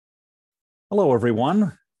Hello,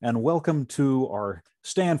 everyone, and welcome to our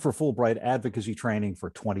Stand for Fulbright Advocacy Training for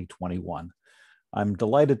 2021. I'm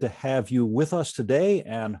delighted to have you with us today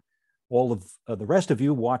and all of the rest of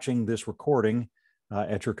you watching this recording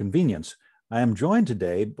at your convenience. I am joined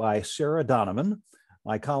today by Sarah Donovan,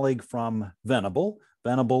 my colleague from Venable.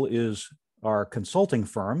 Venable is our consulting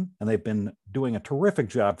firm, and they've been doing a terrific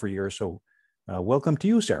job for years. So welcome to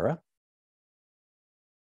you, Sarah.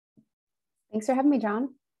 Thanks for having me, John.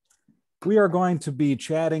 We are going to be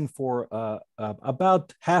chatting for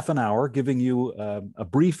about half an hour, giving you a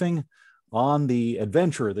briefing on the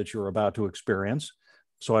adventure that you're about to experience.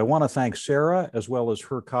 So I want to thank Sarah, as well as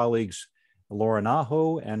her colleagues, Laura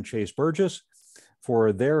Naho and Chase Burgess,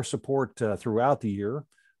 for their support throughout the year.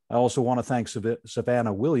 I also want to thank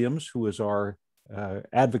Savannah Williams, who is our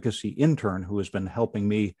advocacy intern, who has been helping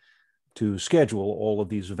me to schedule all of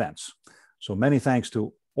these events. So many thanks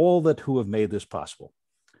to all who have made this possible.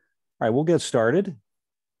 All right, we'll get started.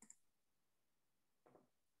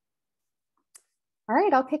 All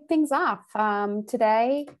right, I'll kick things off.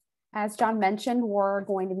 Today, as John mentioned, we're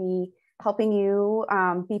going to be helping you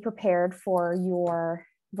be prepared for your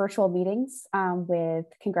virtual meetings with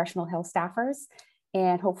Congressional Hill staffers.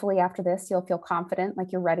 And hopefully after this, you'll feel confident,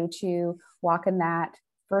 like you're ready to walk in that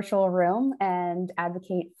virtual room and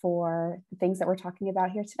advocate for the things that we're talking about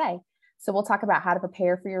here today. So we'll talk about how to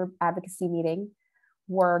prepare for your advocacy meeting.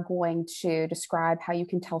 We're going to describe how you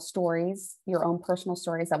can tell stories, your own personal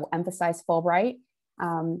stories that will emphasize Fulbright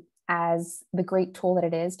as the great tool that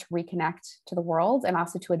it is to reconnect to the world and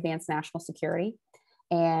also to advance national security.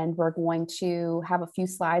 And we're going to have a few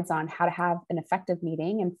slides on how to have an effective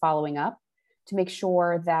meeting and following up to make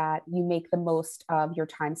sure that you make the most of your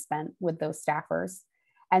time spent with those staffers.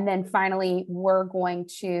 And then finally, we're going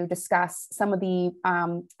to discuss some of the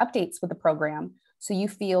updates with the program, so you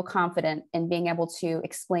feel confident in being able to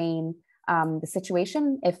explain the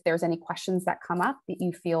situation. If there's any questions that come up, that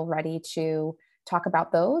you feel ready to talk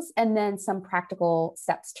about those, and then some practical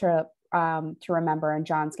steps to remember, and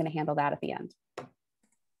John's going to handle that at the end.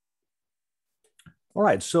 All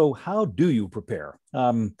right, so how do you prepare?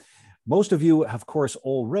 Most of you, of course,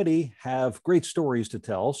 already have great stories to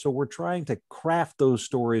tell, so we're trying to craft those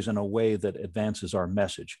stories in a way that advances our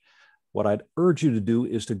message. What I'd urge you to do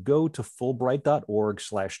is to go to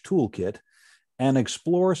fulbright.org/toolkit and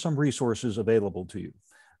explore some resources available to you,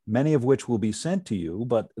 many of which will be sent to you,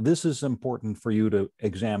 but this is important for you to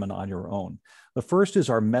examine on your own. The first is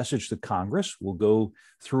our message to Congress. We'll go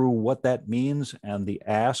through what that means and the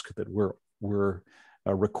ask that we're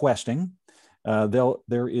requesting.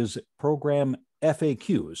 There is program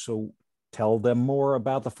FAQs, so tell them more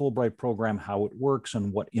about the Fulbright program, how it works,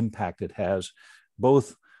 and what impact it has,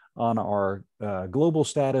 both on our global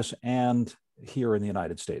status and here in the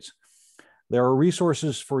United States. There are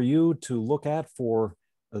resources for you to look at for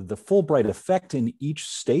the Fulbright effect in each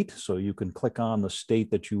state, so you can click on the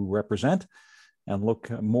state that you represent and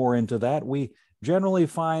look more into that. We generally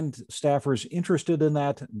find staffers interested in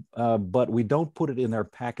that, but we don't put it in their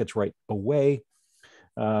packets right away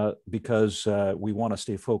because we want to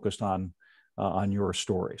stay focused on your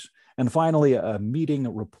stories. And finally, a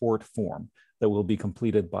meeting report form that will be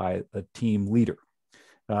completed by a team leader.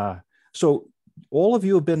 So all of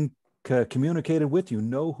you have been communicated with, you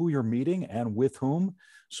know who you're meeting and with whom.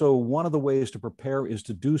 So one of the ways to prepare is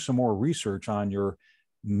to do some more research on your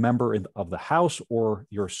member of the House or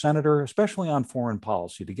your senator, especially on foreign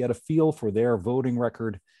policy, to get a feel for their voting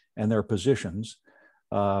record and their positions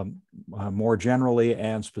more generally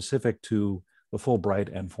and specific to the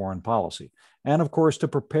Fulbright and foreign policy. And of course, to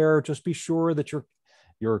prepare, just be sure that your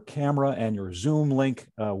camera and your Zoom link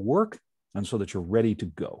work, and so that you're ready to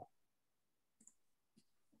go.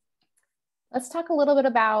 Let's talk a little bit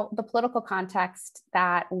about the political context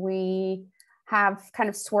that we have kind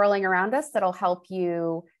of swirling around us that'll help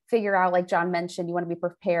you figure out, like John mentioned, you want to be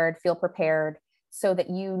prepared, feel prepared, so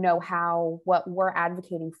that you know how what we're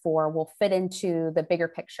advocating for will fit into the bigger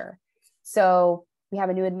picture. So we have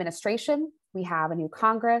a new administration, we have a new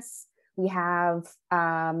Congress, we have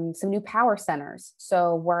some new power centers.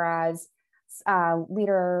 So whereas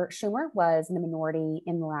Leader Schumer was in the minority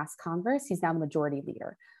in the last Congress, he's now the majority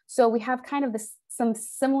leader. So we have kind of some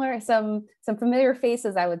familiar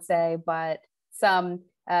faces, I would say, but some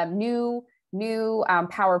new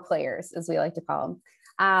power players, as we like to call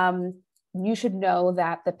them. You should know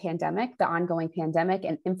that the pandemic, the ongoing pandemic,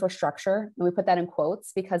 and infrastructure, and we put that in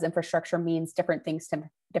quotes because infrastructure means different things to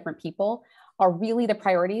different people, are really the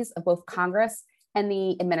priorities of both Congress and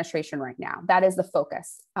the administration right now. That is the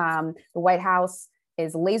focus. The White House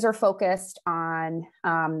is laser focused on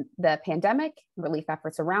the pandemic, relief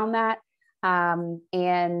efforts around that,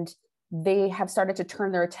 and they have started to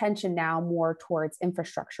turn their attention now more towards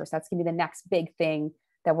infrastructure. So that's going to be the next big thing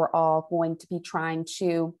that we're all going to be trying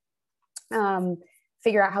to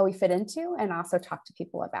figure out how we fit into and also talk to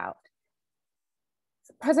people about.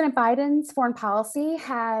 So President Biden's foreign policy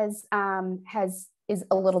is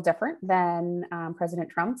a little different than President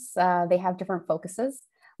Trump's. They have different focuses,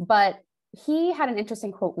 but he had an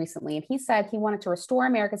interesting quote recently, and he said he wanted to restore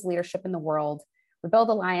America's leadership in the world, rebuild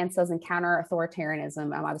alliances, and counter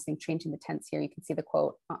authoritarianism. I'm obviously changing the tense here. You can see the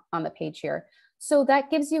quote on the page here. So that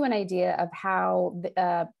gives you an idea of how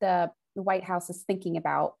the White House is thinking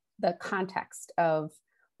about the context of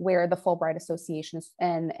where the Fulbright Association is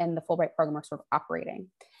and the Fulbright program are sort of operating.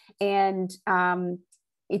 And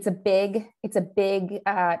it's a big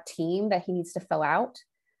team that he needs to fill out.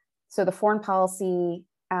 So the foreign policy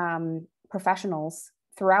professionals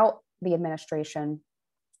throughout the administration,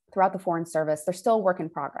 throughout the Foreign Service, they're still work in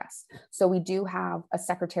progress. So we do have a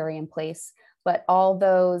secretary in place, but all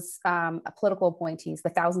those political appointees, the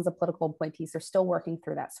thousands of political appointees, they're still working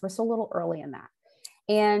through that. So we're still a little early in that.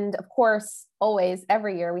 And of course, always,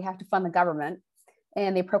 every year, we have to fund the government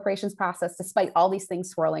and the appropriations process, despite all these things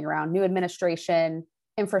swirling around, new administration,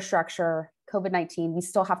 infrastructure, COVID-19, we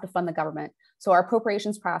still have to fund the government. So our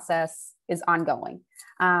appropriations process is ongoing.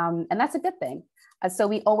 And that's a good thing. So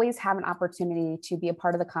we always have an opportunity to be a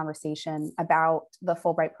part of the conversation about the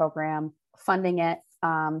Fulbright program, funding it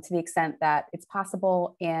to the extent that it's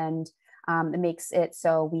possible, and it makes it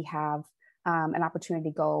so we have an opportunity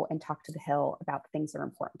to go and talk to the Hill about the things that are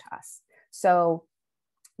important to us. So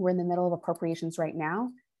we're in the middle of appropriations right now.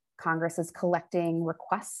 Congress is collecting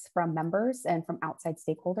requests from members and from outside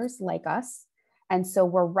stakeholders like us. And so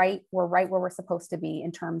we're right where we're supposed to be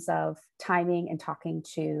in terms of timing and talking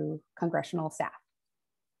to congressional staff.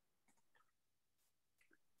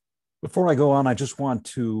 Before I go on, I just want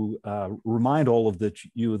to remind all of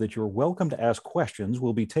you that you're welcome to ask questions.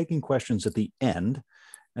 We'll be taking questions at the end.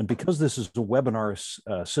 And because this is a webinar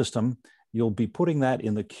system, you'll be putting that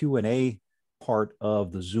in the Q&A part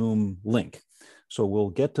of the Zoom link. So we'll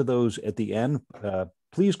get to those at the end.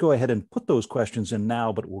 Please go ahead and put those questions in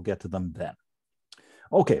now, but we'll get to them then.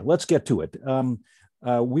 Okay, let's get to it.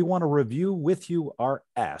 We want to review with you our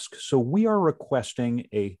ask. So we are requesting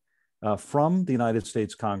from the United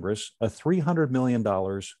States Congress a $300 million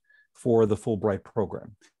for the Fulbright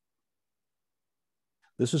program.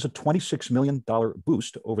 This is a $26 million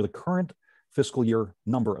boost over the current fiscal year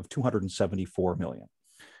number of $274 million.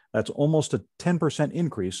 That's almost a 10%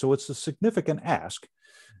 increase, so it's a significant ask.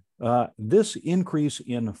 This increase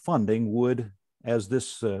in funding would, as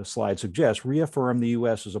this slide suggests, reaffirm the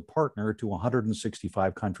U.S. as a partner to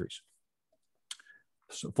 165 countries.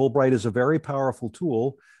 So Fulbright is a very powerful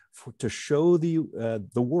tool to show the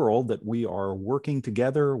world that we are working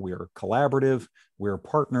together, we are collaborative, we're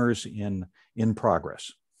partners in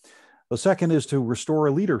progress. The second is to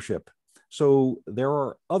restore leadership. So there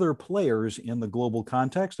are other players in the global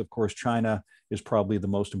context. Of course, China is probably the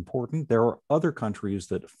most important. There are other countries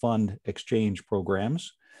that fund exchange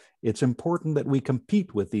programs. It's important that we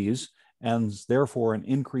compete with these, and therefore an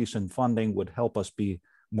increase in funding would help us be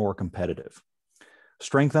more competitive.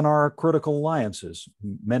 Strengthen our critical alliances.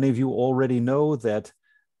 Many of you already know that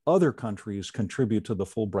other countries contribute to the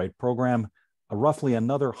Fulbright program roughly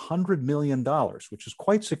another $100 million, which is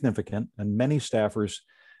quite significant, and many staffers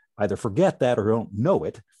either forget that or don't know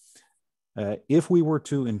it. If we were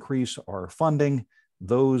to increase our funding,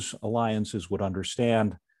 those alliances would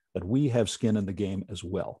understand that we have skin in the game as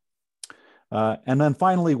well. And then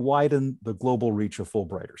finally, widen the global reach of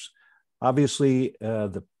Fulbrighters. Obviously,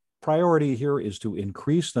 the priority here is to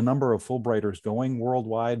increase the number of Fulbrighters going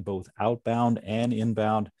worldwide, both outbound and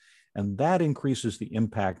inbound, and that increases the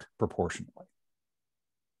impact proportionally.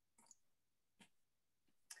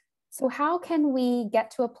 So how can we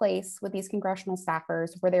get to a place with these congressional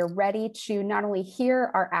staffers where they're ready to not only hear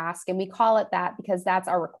our ask, and we call it that because that's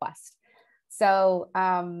our request. So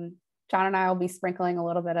John and I will be sprinkling a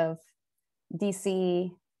little bit of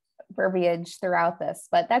DC verbiage throughout this,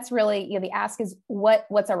 but that's really, the ask is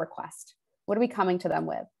what's our request? What are we coming to them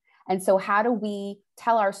with? And so how do we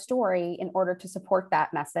tell our story in order to support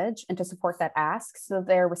that message and to support that ask so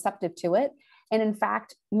they're receptive to it? And in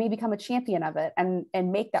fact, may become a champion of it and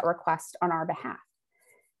make that request on our behalf.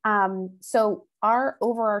 So our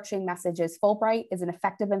overarching message is Fulbright is an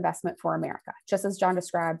effective investment for America, just as John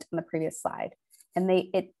described on the previous slide. And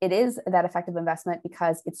it is that effective investment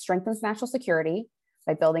because it strengthens national security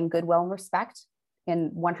by building goodwill and respect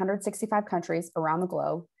in 165 countries around the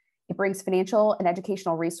globe. It brings financial and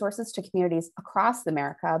educational resources to communities across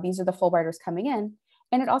America. These are the Fulbrighters coming in.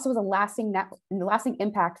 And it also has a lasting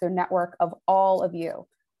impact to the network of all of you,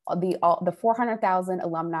 the 400,000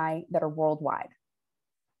 alumni that are worldwide.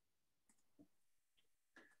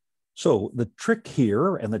 So the trick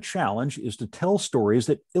here and the challenge is to tell stories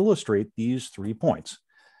that illustrate these 3 points.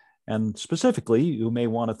 And specifically, you may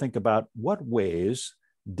want to think about what ways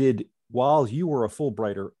while you were a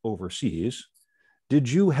Fulbrighter overseas, did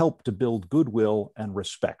you help to build goodwill and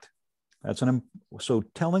respect? So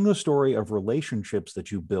telling the story of relationships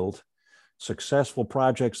that you built, successful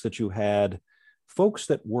projects that you had, folks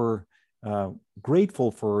that were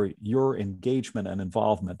grateful for your engagement and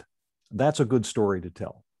involvement, that's a good story to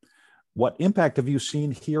tell. What impact have you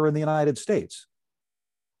seen here in the United States?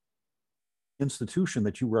 Institution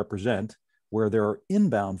that you represent, where there are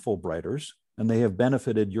inbound Fulbrighters and they have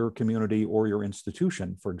benefited your community or your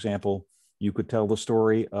institution. For example, you could tell the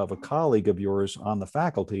story of a colleague of yours on the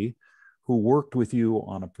faculty who worked with you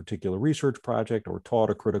on a particular research project or taught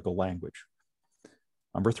a critical language.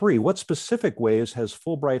 Number 3, what specific ways has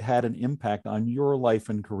Fulbright had an impact on your life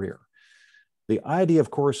and career? The idea,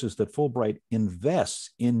 of course, is that Fulbright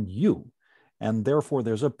invests in you, and therefore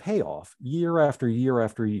there's a payoff year after year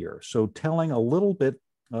after year. So telling a little bit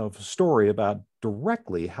of story about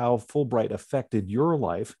directly how Fulbright affected your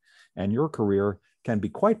life and your career can be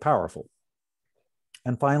quite powerful.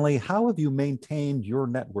 And finally, how have you maintained your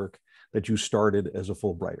network that you started as a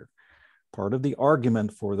Fulbrighter? Part of the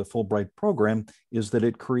argument for the Fulbright program is that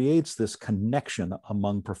it creates this connection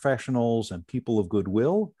among professionals and people of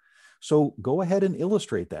goodwill. So go ahead and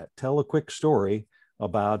illustrate that. Tell a quick story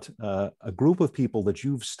about a group of people that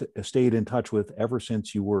you've stayed in touch with ever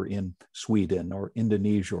since you were in Sweden or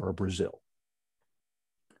Indonesia or Brazil.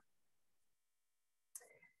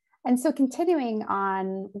 And so continuing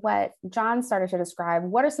on what John started to describe,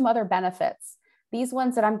 what are some other benefits? These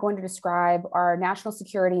ones that I'm going to describe are national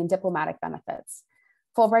security and diplomatic benefits.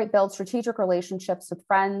 Fulbright builds strategic relationships with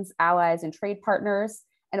friends, allies, and trade partners.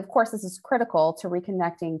 And of course, this is critical to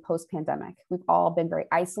reconnecting post-pandemic. We've all been very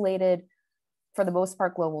isolated. For the most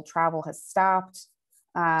part, global travel has stopped.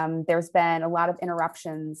 There's been a lot of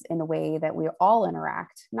interruptions in the way that we all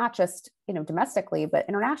interact, not just domestically, but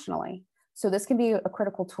internationally. So this can be a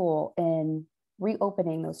critical tool in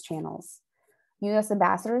reopening those channels. U.S.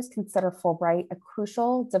 ambassadors consider Fulbright a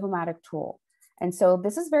crucial diplomatic tool. And so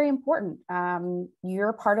this is very important.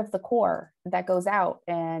 You're part of the core that goes out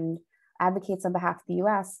and advocates on behalf of the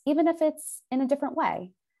U.S., even if it's in a different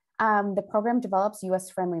way. The program develops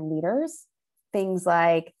U.S.-friendly leaders, things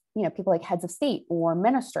like people like heads of state or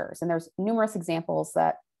ministers. And there's numerous examples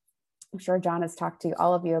that I'm sure John has talked to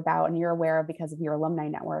all of you about and you're aware of because of your alumni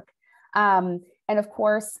network. And of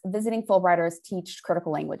course, visiting Fulbrighters teach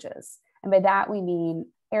critical languages. And by that, we mean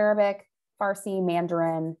Arabic, Farsi,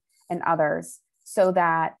 Mandarin, and others, so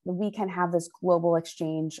that we can have this global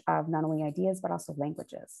exchange of not only ideas, but also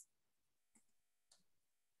languages.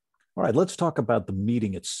 All right, let's talk about the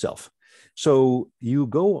meeting itself. So you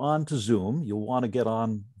go on to Zoom. You'll want to get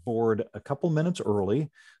on board a couple minutes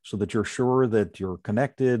early so that you're sure that you're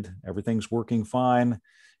connected, everything's working fine,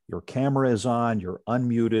 your camera is on, you're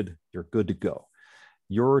unmuted, you're good to go.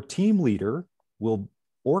 Your team leader will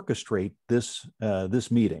orchestrate this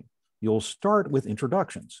meeting. You'll start with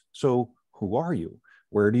introductions. So who are you?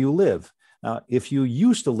 Where do you live? Now, if you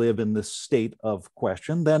used to live in this state of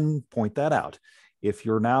question, then point that out. If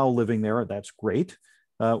you're now living there, that's great.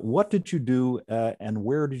 What did you do and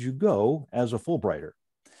where did you go as a Fulbrighter?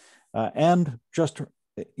 And just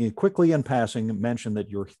quickly in passing, mention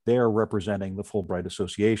that you're there representing the Fulbright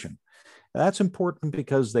Association. That's important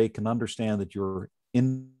because they can understand that you're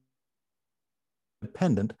independent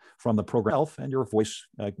from the program itself, and your voice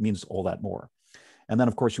means all that more. And then,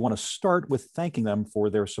 of course, you want to start with thanking them for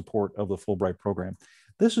their support of the Fulbright program.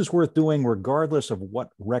 This is worth doing regardless of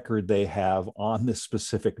what record they have on this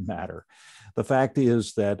specific matter. The fact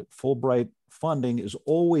is that Fulbright funding is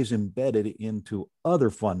always embedded into other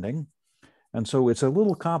funding. And so it's a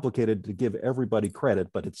little complicated to give everybody credit,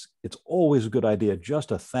 but it's always a good idea just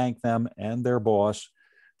to thank them and their boss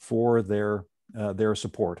for their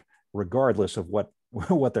support, regardless of what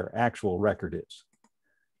their actual record is.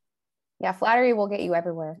 Yeah, flattery will get you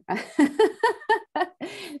everywhere.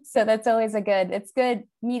 So that's always it's good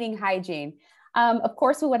meeting hygiene. Of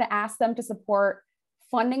course, we want to ask them to support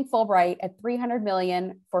funding Fulbright at $300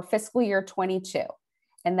 million for fiscal year 22.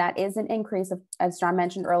 And that is an increase of, as John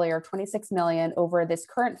mentioned earlier, $26 million over this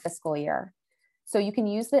current fiscal year. So you can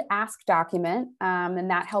use the ask document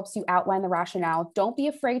and that helps you outline the rationale. Don't be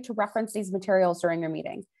afraid to reference these materials during your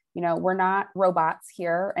meeting. We're not robots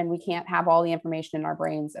here and we can't have all the information in our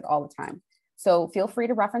brains at all the time. So feel free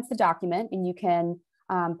to reference the document and you can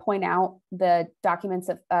point out the documents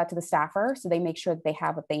to the staffer so they make sure that they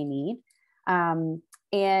have what they need.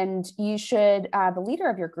 And you should, the leader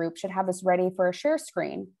of your group should have this ready for a share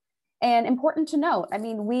screen. And important to note, I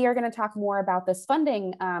mean, we are going to talk more about this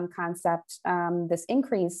funding concept, this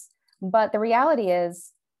increase, but the reality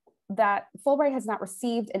is that Fulbright has not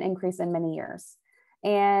received an increase in many years.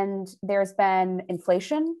 And there's been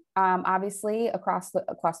inflation, obviously, across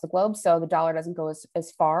the globe. So the dollar doesn't go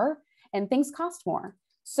as far and things cost more.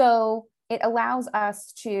 So it allows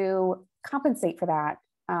us to compensate for that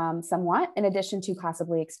somewhat, in addition to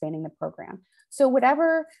possibly expanding the program. So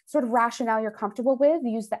whatever sort of rationale you're comfortable with,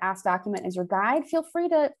 use the Ask document as your guide. Feel free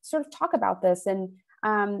to sort of talk about this and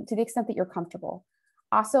to the extent that you're comfortable.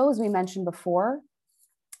 Also, as we mentioned before,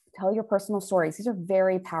 tell your personal stories. These are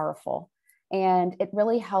very powerful. And it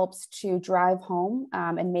really helps to drive home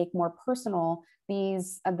and make more personal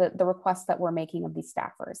these the requests that we're making of these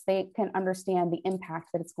staffers. They can understand the impact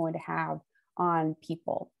that it's going to have on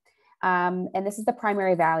people. And this is the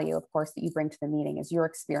primary value, of course, that you bring to the meeting is your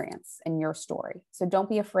experience and your story. So don't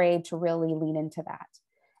be afraid to really lean into that.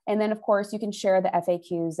 And then, of course, you can share the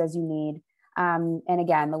FAQs as you need. And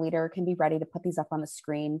again, the leader can be ready to put these up on the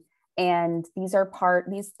screen. And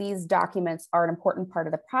these documents are an important part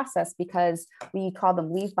of the process because we call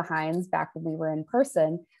them leave behinds back when we were in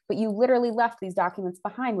person, but you literally left these documents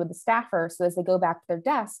behind with the staffer. So as they go back to their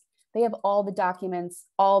desk, they have all the documents,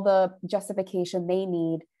 all the justification they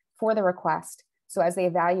need for the request. So as they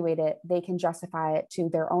evaluate it, they can justify it to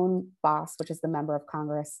their own boss, which is the member of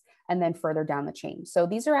Congress, and then further down the chain. So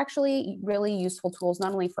these are actually really useful tools,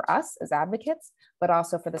 not only for us as advocates, but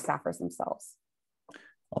also for the staffers themselves.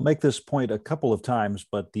 I'll make this point a couple of times,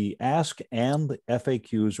 but the Ask and the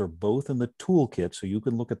FAQs are both in the toolkit, so you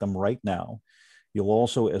can look at them right now. You'll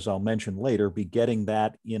also, as I'll mention later, be getting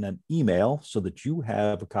that in an email so that you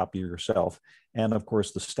have a copy yourself. And of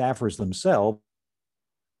course, the staffers themselves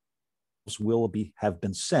will have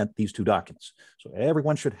been sent these two documents. So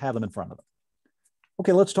everyone should have them in front of them.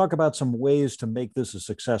 Okay, let's talk about some ways to make this a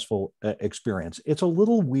successful experience. It's a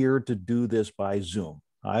little weird to do this by Zoom.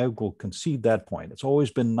 I will concede that point. It's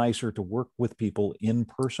always been nicer to work with people in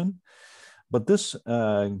person, but this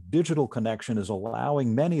digital connection is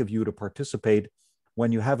allowing many of you to participate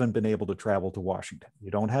when you haven't been able to travel to Washington.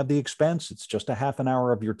 You don't have the expense. It's just a half an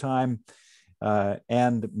hour of your time.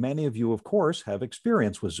 And many of you, of course, have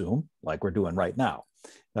experience with Zoom, like we're doing right now.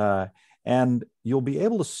 And you'll be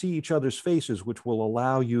able to see each other's faces, which will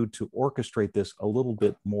allow you to orchestrate this a little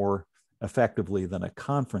bit more effectively than a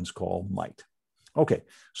conference call might. Okay,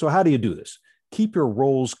 so how do you do this? Keep your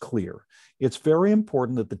roles clear. It's very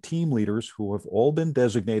important that the team leaders who have all been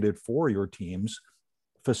designated for your teams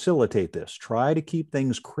facilitate this. Try to keep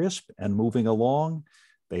things crisp and moving along.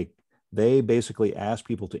 They basically ask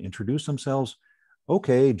people to introduce themselves.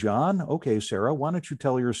 Okay, John. Okay, Sarah, why don't you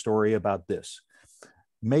tell your story about this?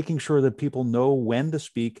 Making sure that people know when to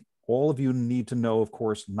speak. All of you need to know, of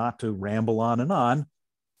course, not to ramble on and on,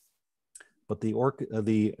 but the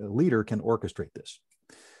leader can orchestrate this.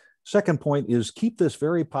 Second point is keep this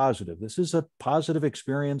very positive. This is a positive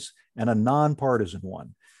experience and a nonpartisan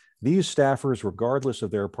one. These staffers, regardless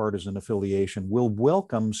of their partisan affiliation, will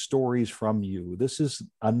welcome stories from you. This is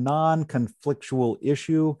a non-conflictual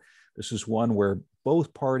issue. This is one where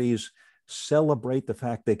both parties celebrate the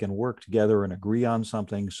fact they can work together and agree on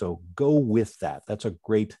something. So go with that. That's a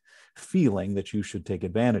great feeling that you should take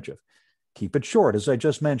advantage of. Keep it short, as I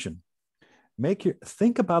just mentioned.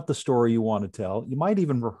 Think about the story you want to tell. You might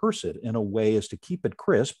even rehearse it in a way as to keep it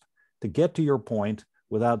crisp, to get to your point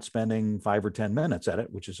without spending 5 or 10 minutes at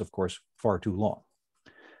it, which is, of course, far too long.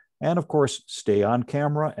 And of course, stay on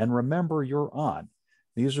camera and remember you're on.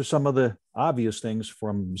 These are some of the obvious things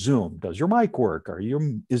from Zoom. Does your mic work?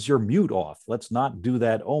 Is your mute off? Let's not do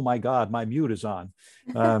that. Oh my God, my mute is on.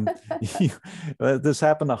 This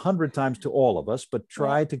happened 100 times to all of us, but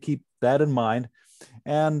try to keep that in mind.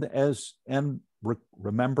 And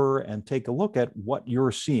remember and take a look at what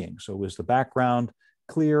you're seeing. So is the background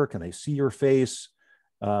clear? Can they see your face?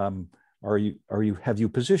 Have you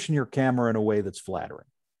positioned your camera in a way that's flattering?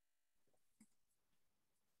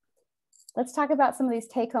 Let's talk about some of these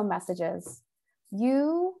take-home messages.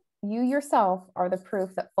 You yourself are the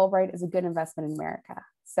proof that Fulbright is a good investment in America.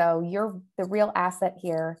 So you're the real asset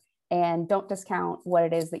here, and don't discount what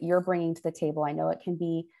it is that you're bringing to the table. I know it can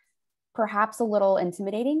be perhaps a little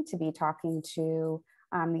intimidating to be talking to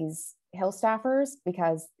these Hill staffers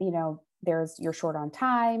because you're short on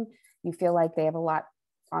time. You feel like they have a lot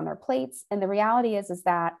on their plates, and the reality is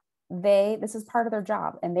that this is part of their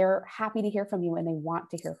job, and they're happy to hear from you, and they want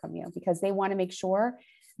to hear from you because they want to make sure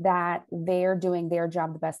that they're doing their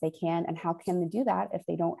job the best they can. And how can they do that if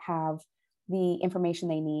they don't have the information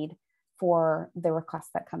they need for the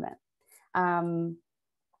requests that come in?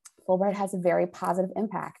 Fulbright has a very positive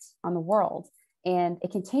impact on the world, and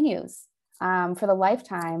it continues for the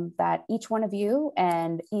lifetime that each one of you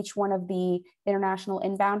and each one of the international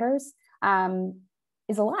inbounders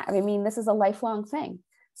is alive. I mean, this is a lifelong thing.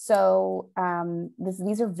 So this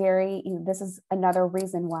is another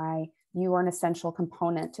reason why you are an essential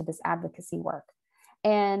component to this advocacy work.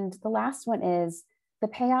 And the last one is the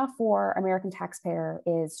payoff for American taxpayer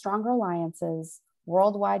is stronger alliances,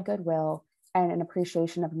 worldwide goodwill, and an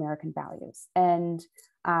appreciation of American values. And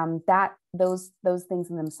those things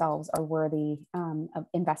in themselves are worthy of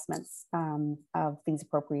investments of these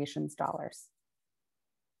appropriations dollars.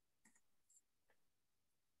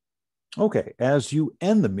 Okay, as you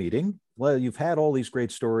end the meeting, well, you've had all these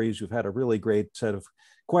great stories. You've had a really great set of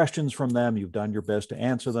questions from them. You've done your best to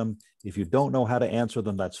answer them. If you don't know how to answer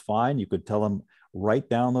them, that's fine. You could tell them, write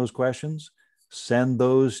down those questions, send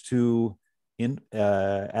those to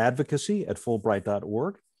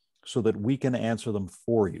advocacy@fulbright.org so that we can answer them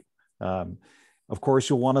for you. Of course,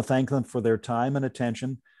 you'll want to thank them for their time and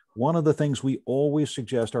attention. One of the things we always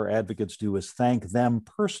suggest our advocates do is thank them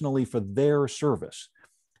personally for their service.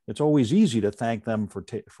 It's always easy to thank them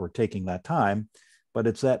for taking that time, but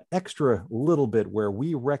it's that extra little bit where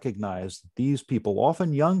we recognize that these people,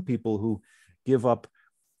 often young people who give up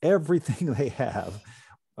everything they have,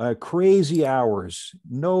 crazy hours,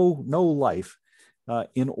 no life,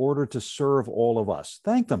 in order to serve all of us.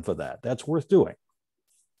 Thank them for that. That's worth doing.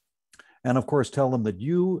 And of course, tell them that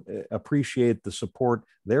you appreciate the support,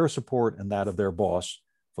 their support, and that of their boss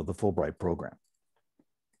for the Fulbright program.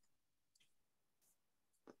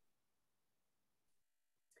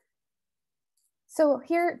 So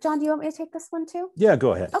here, John, do you want me to take this one too? Yeah,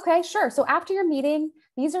 go ahead. Okay, sure. So after your meeting,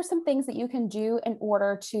 these are some things that you can do in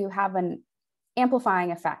order to have an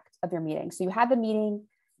amplifying effect of your meeting. So you had the meeting,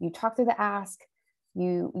 you talked through the ask,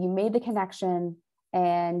 you made the connection,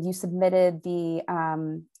 and you submitted the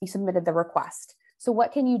request. So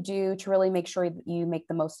what can you do to really make sure that you make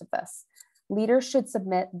the most of this? Leaders should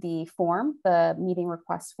submit the form, the meeting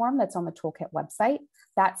request form that's on the Toolkit website.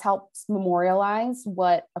 That helps memorialize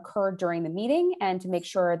what occurred during the meeting and to make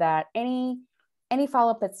sure that any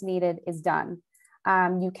follow-up that's needed is done.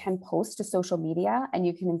 You can post to social media, and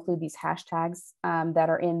you can include these hashtags that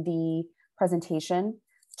are in the presentation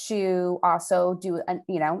to also do,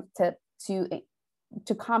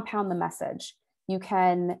 to compound the message. You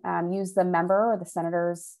can use the member or the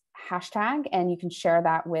senator's hashtag, and you can share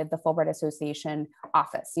that with the Fulbright Association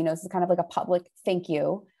office. This is kind of like a public thank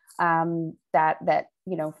you that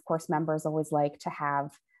of course, members always like to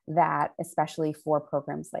have that, especially for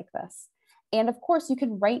programs like this. And of course, you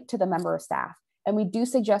can write to the member of staff, and we do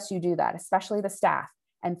suggest you do that, especially the staff,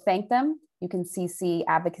 and thank them. You can CC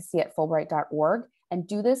advocacy@fulbright.org and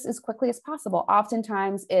do this as quickly as possible.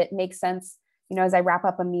 Oftentimes it makes sense, as I wrap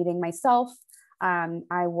up a meeting myself,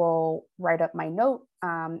 I will write up my note,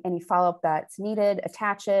 any follow-up that's needed,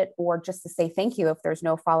 attach it, or just to say thank you if there's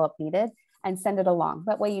no follow-up needed, and send it along.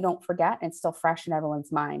 That way you don't forget, and it's still fresh in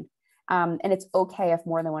everyone's mind. And it's okay if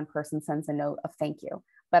more than one person sends a note of thank you,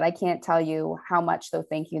 but I can't tell you how much those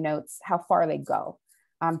thank you notes, how far they go,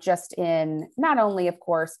 just in not only, of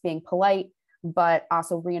course, being polite, but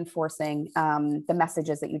also reinforcing the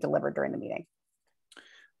messages that you delivered during the meeting.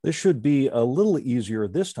 This should be a little easier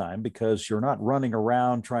this time because you're not running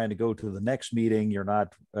around trying to go to the next meeting. You're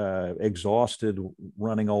not exhausted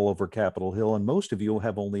running all over Capitol Hill. And most of you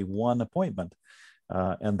have only one appointment.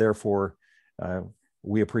 And therefore,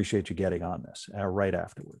 we appreciate you getting on this right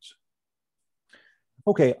afterwards.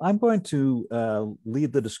 Okay, I'm going to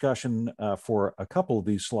lead the discussion for a couple of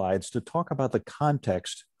these slides to talk about the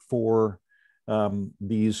context for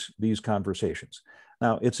these conversations.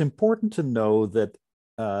 Now, it's important to know that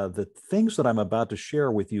the things that I'm about to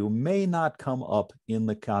share with you may not come up in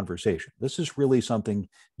the conversation. This is really something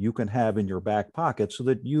you can have in your back pocket so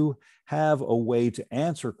that you have a way to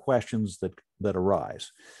answer questions that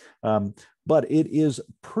arise. But it is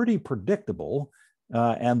pretty predictable,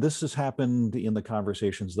 and this has happened in the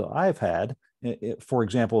conversations that I've had, for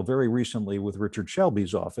example, very recently with Richard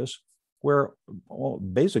Shelby's office, where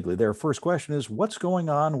basically their first question is, what's going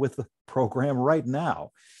on with the program right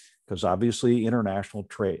now? Because obviously international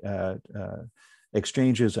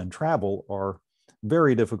exchanges and travel are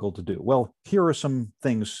very difficult to do. Well, here are some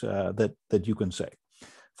things that you can say.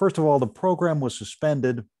 First of all, the program was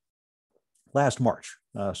suspended last March,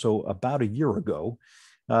 so about a year ago.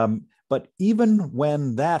 But even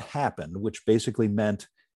when that happened, which basically meant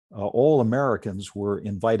all Americans were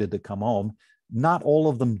invited to come home, not all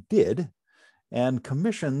of them did. And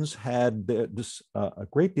commissions had a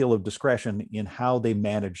great deal of discretion in how they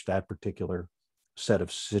managed that particular set of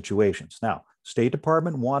situations. Now, State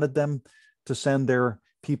Department wanted them to send their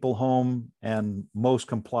people home, and most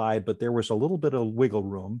complied, but there was a little bit of wiggle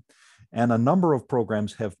room. And a number of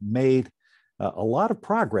programs have made a lot of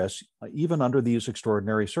progress, even under these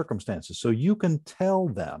extraordinary circumstances. So you can tell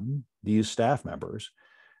them, these staff members,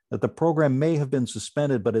 that the program may have been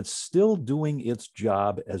suspended, but it's still doing its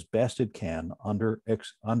job as best it can under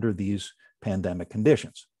these pandemic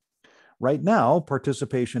conditions. Right now,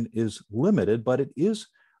 participation is limited, but it is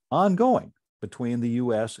ongoing between the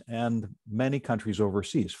US and many countries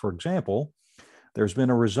overseas. For example, there's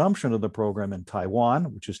been a resumption of the program in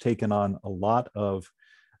Taiwan, which has taken on a lot of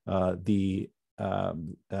the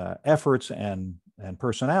efforts and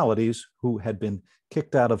personalities who had been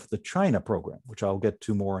kicked out of the China program, which I'll get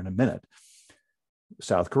to more in a minute.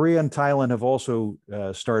 South Korea and Thailand have also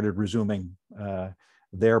started resuming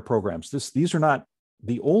their programs. These are not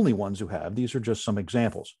the only ones who have, these are just some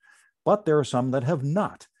examples, but there are some that have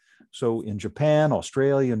not. So in Japan,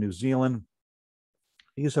 Australia, New Zealand,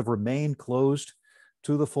 these have remained closed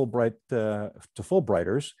to the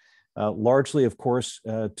Fulbrighters, largely, of course,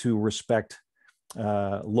 to respect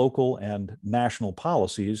local and national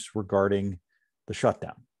policies regarding the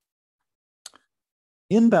shutdown.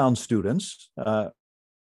 Inbound students, in other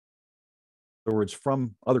words,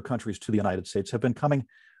 from other countries to the United States, have been coming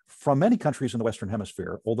from many countries in the Western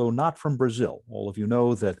Hemisphere, although not from Brazil. All of you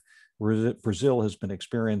know that Brazil has been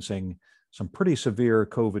experiencing some pretty severe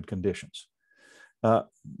COVID conditions.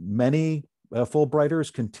 Many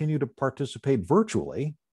Fulbrighters continue to participate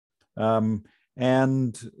virtually, and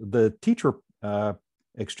the teacher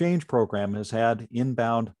exchange program has had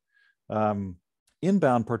inbound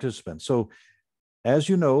participants. So, as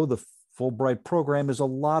you know, the Fulbright program is a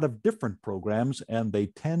lot of different programs, and they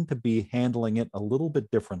tend to be handling it a little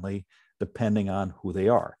bit differently depending on who they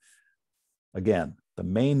are. Again, the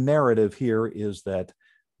main narrative here is that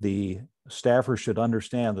the staffers should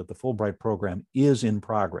understand that the Fulbright program is in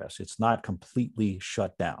progress. It's not completely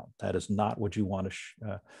shut down. That is not what you want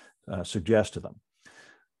to suggest to them.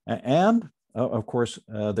 And of course,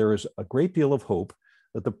 there is a great deal of hope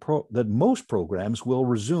that that most programs will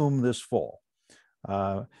resume this fall.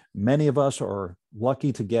 Many of us are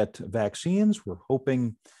lucky to get vaccines. We're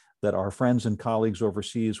hoping that our friends and colleagues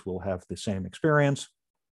overseas will have the same experience.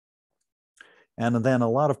 And then a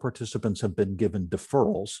lot of participants have been given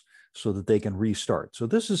deferrals so that they can restart. So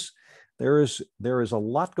there is a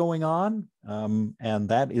lot going on, and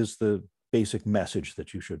that is the basic message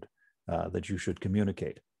that you should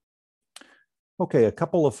communicate. Okay, a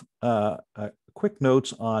couple of quick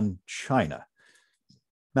notes on China.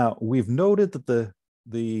 Now, we've noted that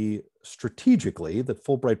strategically, the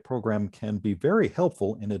Fulbright program can be very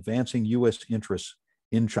helpful in advancing US interests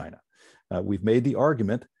in China. We've made the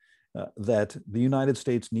argument that the United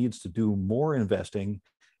States needs to do more investing,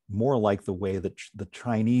 more like the way that the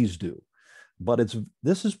Chinese do. But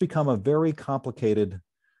this has become a very complicated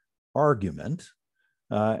argument.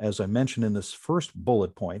 As I mentioned in this first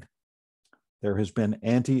bullet point, there has been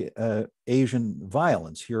anti-Asian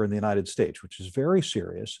violence here in the United States, which is very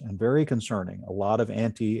serious and very concerning. A lot of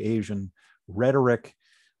anti-Asian rhetoric.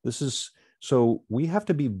 So we have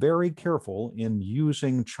to be very careful in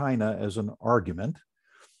using China as an argument.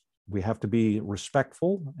 We have to be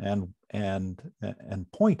respectful and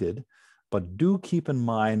pointed, but do keep in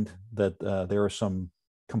mind that there are some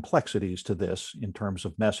complexities to this in terms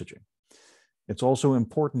of messaging. It's also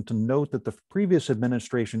important to note that the previous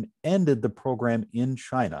administration ended the program in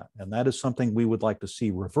China, and that is something we would like to see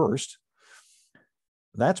reversed.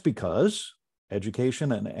 That's because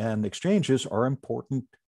education and exchanges are important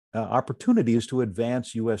opportunities to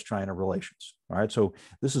advance US-China relations. All right, so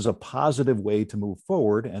this is a positive way to move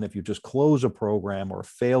forward, and if you just close a program or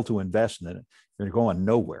fail to invest in it, you're going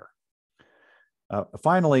nowhere.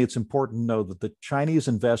 Finally, it's important to know that the Chinese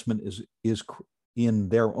investment is in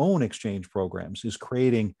their own exchange programs is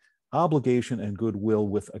creating obligation and goodwill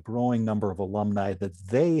with a growing number of alumni that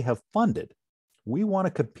they have funded. We want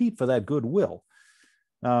to compete for that goodwill.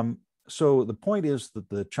 So the point is that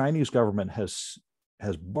the Chinese government has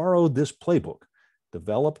borrowed this playbook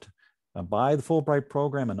developed by the Fulbright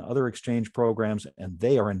program and other exchange programs, and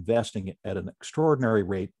they are investing at an extraordinary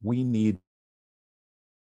rate. We need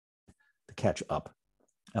to catch up.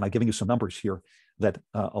 And I'm giving you some numbers here that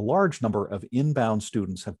a large number of inbound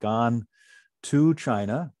students have gone to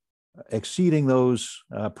China, exceeding those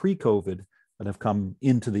pre-COVID that have come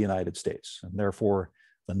into the United States. And therefore,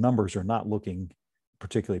 the numbers are not looking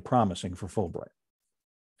particularly promising for Fulbright.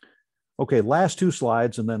 Okay, last two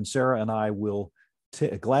slides, and then Sarah and I will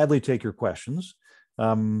gladly take your questions.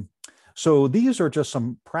 So these are just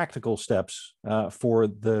some practical steps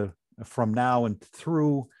from now and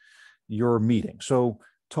through your meeting. So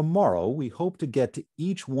tomorrow, we hope to get to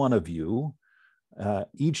each one of you.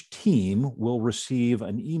 Each team will receive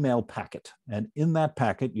an email packet. And in that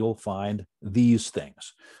packet, you'll find these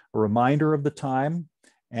things: a reminder of the time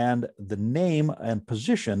and the name and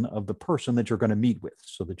position of the person that you're going to meet with,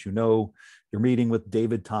 so that you know you're meeting with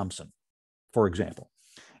David Thompson, for example.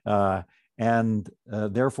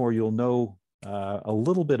 Therefore, you'll know a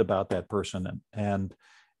little bit about that person. And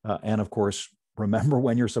of course, remember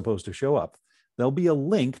when you're supposed to show up. There'll be a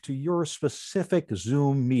link to your specific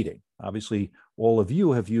Zoom meeting. Obviously, all of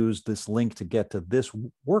you have used this link to get to this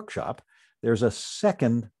workshop. There's a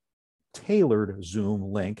second tailored Zoom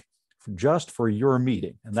link just for your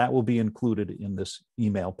meeting, and that will be included in this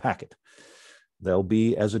email packet. There'll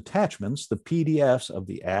be, as attachments, the PDFs of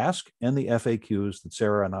the Ask and the FAQs that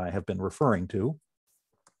Sarah and I have been referring to.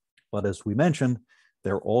 But as we mentioned,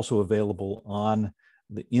 they're also available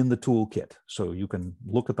in the toolkit, so you can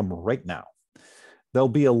look at them right now. There'll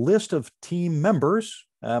be a list of team members.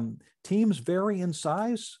 Teams vary in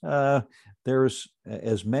size. There's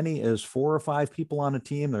as many as 4 or 5 people on a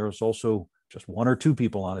team. There's also just 1 or 2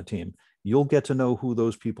 people on a team. You'll get to know who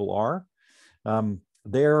those people are.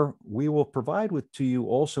 There, we will provide to you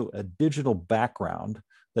also a digital background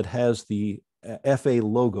that has the FA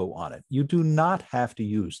logo on it. You do not have to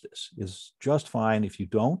use this. It's just fine if you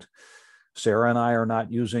don't. Sarah and I are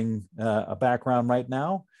not using a background right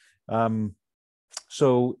now.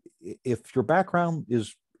 So if your background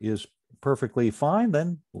is perfectly fine,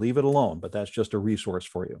 then leave it alone, but that's just a resource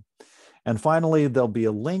for you. And finally, there'll be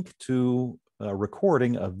a link to a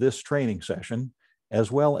recording of this training session, as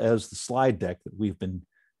well as the slide deck that we've been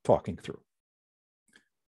talking through.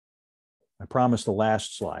 I promised the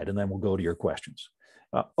last slide, and then we'll go to your questions.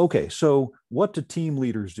 Okay, so what do team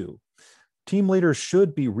leaders do? Team leaders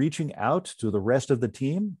should be reaching out to the rest of the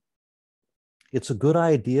team. It's a good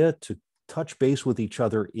idea to touch base with each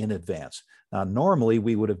other in advance. Now, normally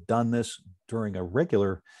we would have done this during a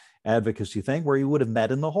regular advocacy thing where you would have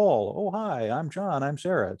met in the hall. Oh, hi, I'm John, I'm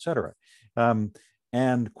Sarah, et cetera.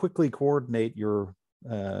 And quickly coordinate your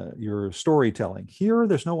storytelling. Here,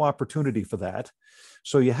 there's no opportunity for that.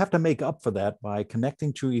 So you have to make up for that by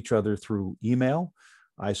connecting to each other through email.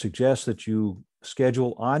 I suggest that you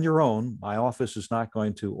schedule on your own. My office is not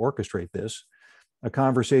going to orchestrate this, a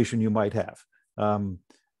conversation you might have.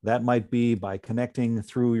 That might be by connecting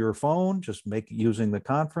through your phone, just using the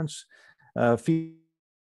conference features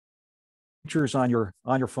on your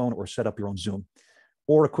phone, or set up your own Zoom,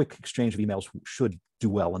 or a quick exchange of emails should do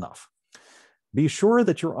well enough. Be sure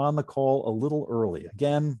that you're on the call a little early.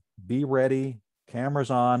 Again, be ready, cameras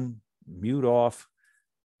on, mute off,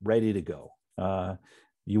 ready to go.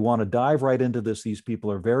 You want to dive right into this. These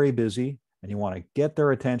people are very busy, and you want to get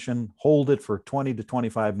their attention, hold it for 20 to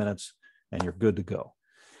 25 minutes, and you're good to go.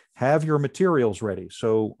 Have your materials ready.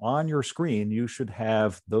 So on your screen, you should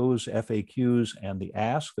have those FAQs and the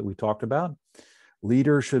Ask that we talked about.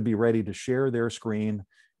 Leaders should be ready to share their screen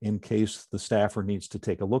in case the staffer needs to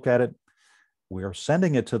take a look at it. We are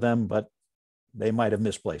sending it to them, but they might have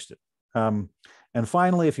misplaced it. And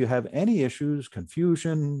finally, if you have any issues,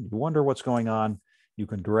 confusion, you wonder what's going on, you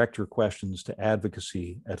can direct your questions to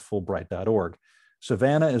advocacy@fulbright.org.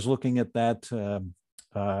 Savannah is looking at that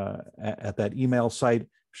email site.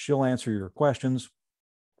 She'll answer your questions.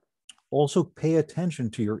 Also, pay attention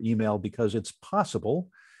to your email, because it's possible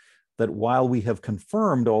that while we have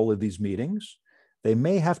confirmed all of these meetings, they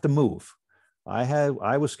may have to move.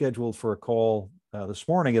 I was scheduled for a call this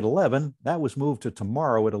morning at 11. That was moved to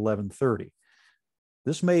tomorrow at 11:30.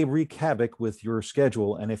 This may wreak havoc with your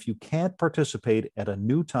schedule, and if you can't participate at a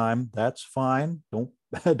new time, that's fine.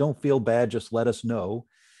 Don't feel bad. Just let us know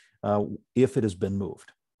if it has been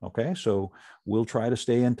moved. Okay, so we'll try to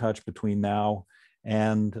stay in touch between now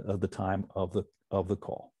and the time of the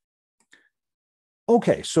call.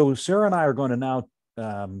 Okay, so Sarah and I are going to now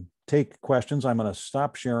take questions. I'm going to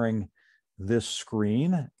stop sharing this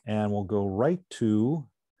screen, and we'll go right to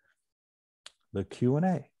the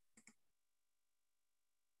Q&A.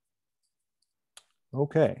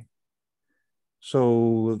 Okay,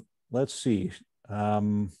 so let's see.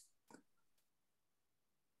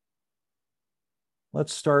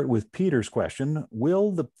 Let's start with Peter's question.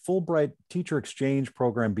 Will the Fulbright Teacher Exchange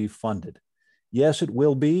program be funded? Yes, it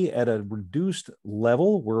will be at a reduced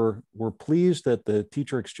level. We're pleased that the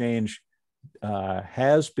Teacher Exchange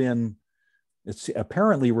has been, it's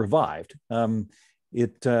apparently revived.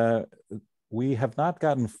 We have not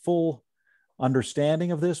gotten full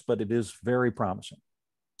understanding of this, but it is very promising.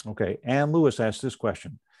 Okay, Ann Lewis asked this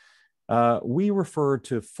question. We refer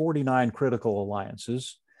to 49 critical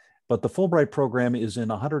alliances, but the Fulbright program is in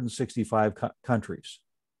 165 countries.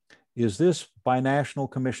 Is this binational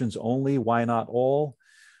commissions only? Why not all?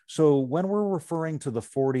 So when we're referring to the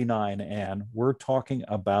 49, Anne, we're talking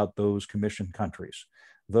about those commission countries,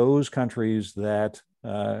 those countries that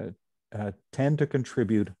tend to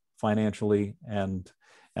contribute financially, and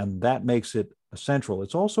that makes it essential.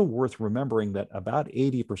 It's also worth remembering that about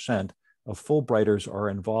 80% of Fulbrighters are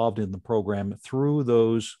involved in the program through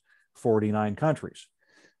those 49 countries.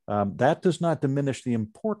 That does not diminish the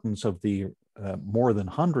importance of the more than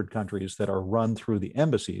 100 countries that are run through the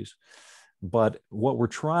embassies. But what we're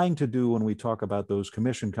trying to do when we talk about those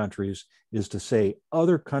commission countries is to say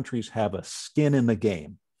other countries have a skin in the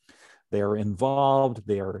game. They are involved,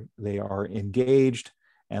 they are engaged,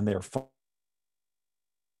 and they're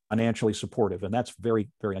financially supportive. And that's very,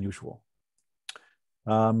 very unusual.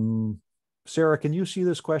 Sarah, can you see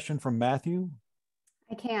this question from Matthew?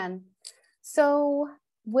 I can. So,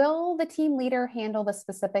 will the team leader handle the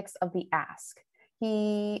specifics of the ask?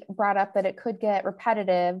 He brought up that it could get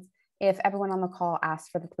repetitive if everyone on the call asked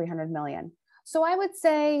for the 300 million. So I would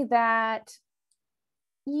say that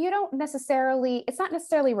it's not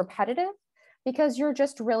necessarily repetitive because you're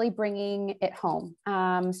just really bringing it home.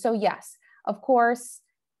 So yes, of course,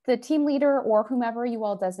 the team leader or whomever you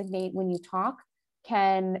all designate when you talk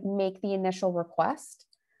can make the initial request,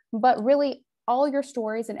 but really all your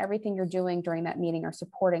stories and everything you're doing during that meeting are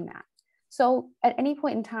supporting that. So at any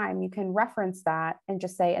point in time, you can reference that and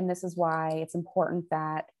just say, and this is why it's important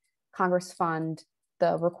that Congress fund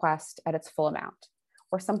the request at its full amount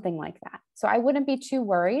or something like that. So I wouldn't be too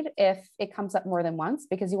worried if it comes up more than once,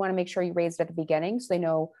 because you want to make sure you raise it at the beginning so they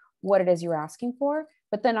know what it is you're asking for,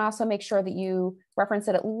 but then also make sure that you reference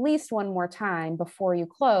it at least one more time before you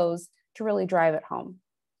close to really drive it home.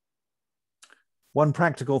 One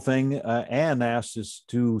practical thing Anne asked is,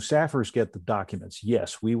 do staffers get the documents?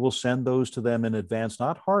 Yes, we will send those to them in advance,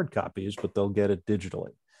 not hard copies, but they'll get it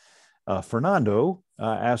digitally. Fernando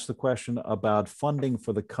asked the question about funding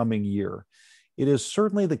for the coming year. It is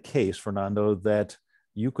certainly the case, Fernando, that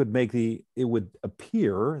you could it would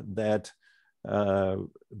appear that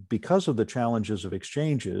because of the challenges of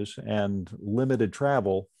exchanges and limited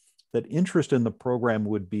travel, that interest in the program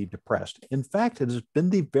would be depressed. In fact, it has been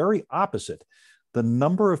the very opposite. The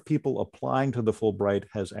number of people applying to the Fulbright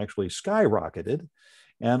has actually skyrocketed,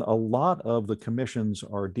 and a lot of the commissions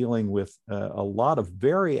are dealing with a lot of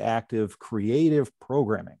very active, creative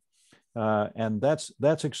programming. And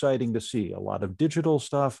that's exciting to see. A lot of digital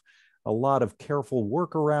stuff, a lot of careful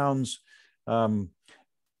workarounds. And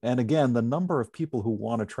again, the number of people who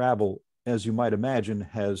want to travel, as you might imagine,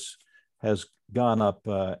 has gone up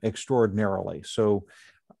extraordinarily. So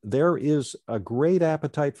there is a great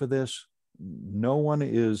appetite for this. No one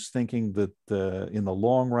is thinking that in the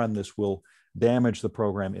long run, this will damage the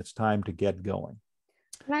program. It's time to get going.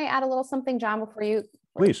 Can I add a little something, John, before you?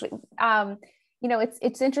 Please.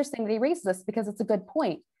 It's interesting that he raises this because it's a good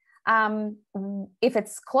point. If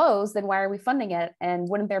it's closed, then why are we funding it? And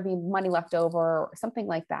wouldn't there be money left over or something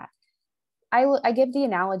like that? I give the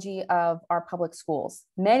analogy of our public schools.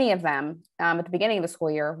 Many of them at the beginning of the school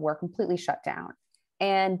year were completely shut down.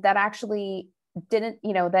 And that actually didn't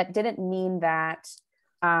mean that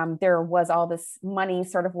there was all this money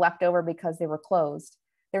sort of left over because they were closed.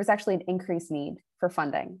 There was actually an increased need for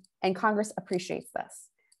funding. And Congress appreciates this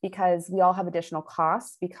because we all have additional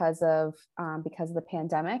costs because of the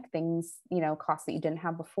pandemic, things, costs that you didn't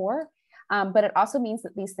have before. But it also means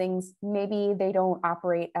that these things, maybe they don't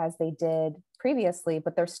operate as they did previously,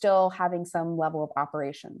 but they're still having some level of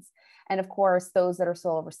operations. And of course, those that are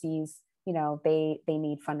still overseas, they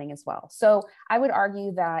need funding as well. So I would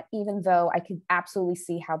argue that even though I could absolutely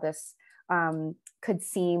see how this could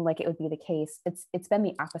seem like it would be the case, it's been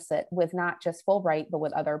the opposite with not just Fulbright, but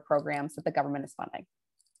with other programs that the government is funding.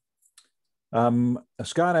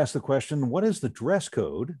 Scott asked the question, what is the dress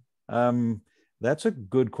code? That's a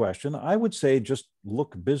good question. I would say just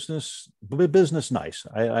look business nice.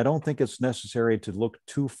 I don't think it's necessary to look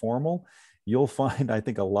too formal. You'll find, I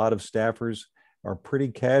think, a lot of staffers are pretty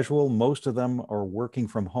casual. Most of them are working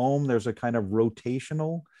from home. There's a kind of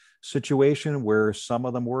rotational situation where some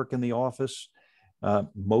of them work in the office.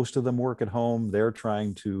 Most of them work at home. They're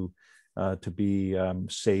trying to be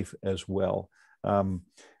safe as well.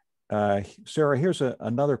 Sarah, here's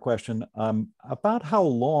another question about how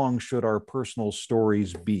long should our personal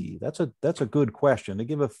stories be? That's a good question. To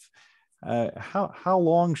give how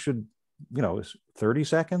long should 30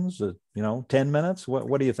 seconds? 10 minutes?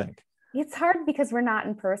 What do you think? It's hard because we're not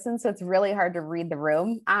in person, so it's really hard to read the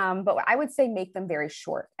room. But I would say make them very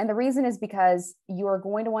short, and the reason is because you're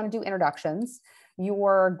going to want to do introductions.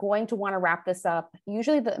 You're going to want to wrap this up.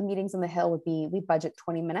 Usually, the meetings on the Hill would be we budget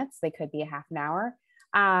 20 minutes. They could be a half an hour.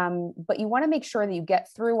 But you want to make sure that you get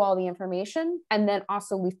through all the information and then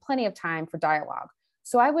also leave plenty of time for dialogue.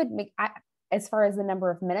 So I would as far as the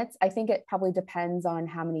number of minutes, I think it probably depends on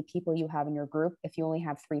how many people you have in your group. If you only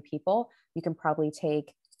have 3 people, you can probably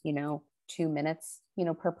take, 2 minutes,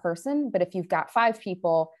 per person. But if you've got 5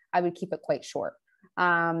 people, I would keep it quite short.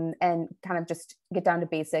 And kind of just get down to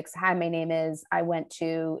basics. Hi, my name is, I went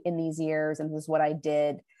to in these years and this is what I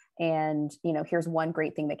did. And, here's one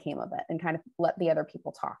great thing that came of it, and kind of let the other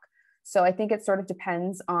people talk. So I think it sort of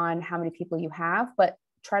depends on how many people you have, but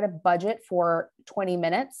try to budget for 20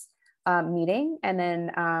 minutes meeting. And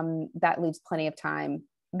then that leaves plenty of time.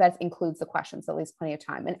 That includes the questions, that leaves plenty of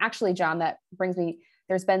time. And actually, John, that brings me,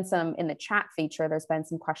 there's been some in the chat feature, there's been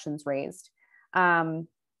some questions raised. And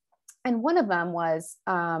one of them was,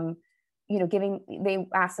 they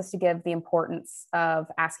asked us to give the importance of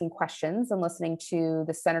asking questions and listening to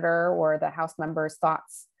the senator or the House member's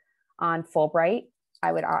thoughts on Fulbright.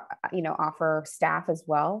 I would, offer staff as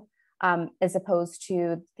well, as opposed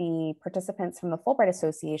to the participants from the Fulbright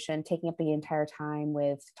Association taking up the entire time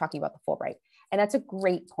with talking about the Fulbright. And that's a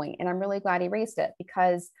great point. And I'm really glad he raised it,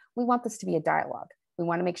 because we want this to be a dialogue. We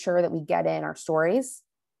want to make sure that we get in our stories,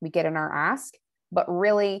 we get in our ask, but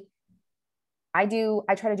really, I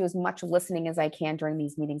try to do as much listening as I can during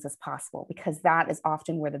these meetings as possible, because that is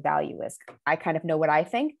often where the value is. I kind of know what I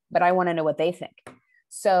think, but I want to know what they think.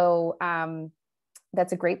 So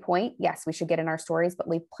that's a great point. Yes, we should get in our stories, but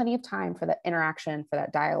leave plenty of time for that interaction, for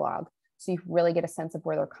that dialogue, so you really get a sense of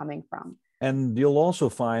where they're coming from. And you'll also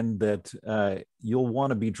find that you'll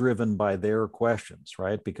want to be driven by their questions,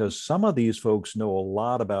 right? Because some of these folks know a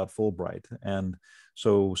lot about Fulbright. And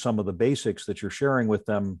so some of the basics that you're sharing with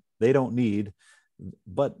them, they don't need.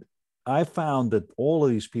 But I found that all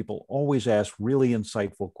of these people always ask really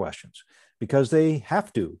insightful questions, because they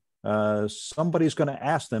have to. Somebody's going to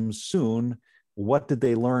ask them soon, what did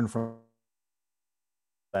they learn from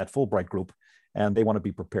that Fulbright group? And they want to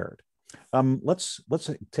be prepared. Let's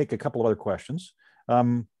take a couple of other questions.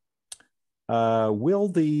 What will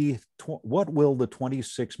the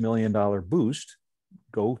 $26 million boost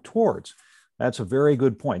go towards? That's a very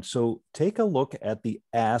good point. So take a look at the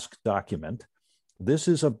ask document. This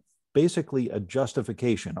is basically a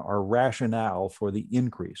justification, our rationale for the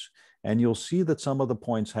increase. And you'll see that some of the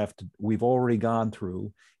points we've already gone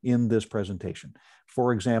through in this presentation.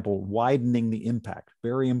 For example, widening the impact,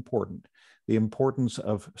 very important. The importance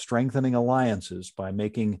of strengthening alliances by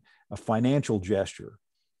making a financial gesture,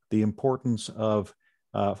 the importance of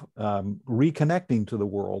reconnecting to the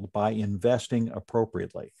world by investing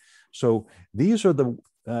appropriately. So these are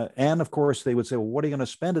and of course they would say, well, what are you going to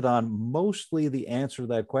spend it on? Mostly the answer to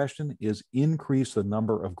that question is increase the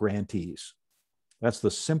number of grantees. That's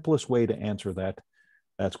the simplest way to answer that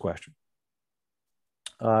question.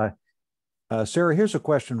 Sarah, here's a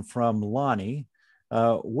question from Lonnie.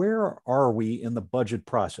 Where are we in the budget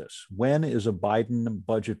process? When is a Biden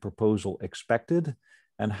budget proposal expected?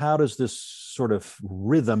 And how does this sort of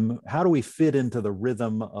rhythm, how do we fit into the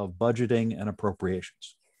rhythm of budgeting and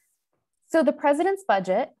appropriations? So the president's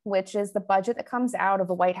budget, which is the budget that comes out of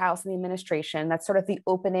the White House and the administration, that's sort of the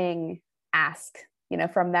opening ask,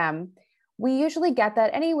 from them. We usually get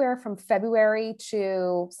that anywhere from February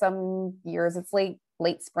to some years, it's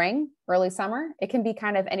late spring, early summer. It can be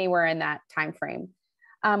kind of anywhere in that time frame.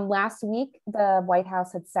 Last week, the White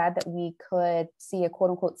House had said that we could see a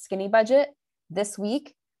quote unquote skinny budget this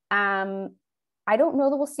week. I don't know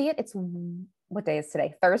that we'll see it. What day is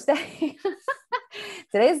today? Thursday?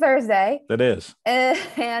 Today's Thursday. It is.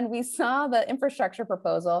 And we saw the infrastructure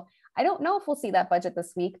proposal. I don't know if we'll see that budget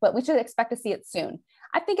this week, but we should expect to see it soon.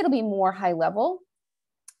 I think it'll be more high level.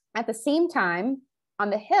 At the same time, on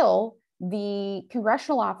the Hill, the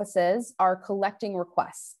congressional offices are collecting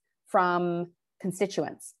requests from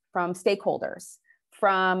constituents, from stakeholders,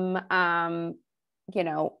 from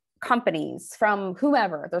companies, from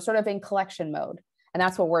whoever. They're sort of in collection mode. And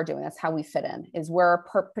that's what we're doing. That's how we fit in, is we're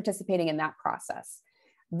participating in that process.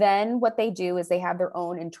 Then what they do is they have their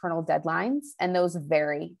own internal deadlines, and those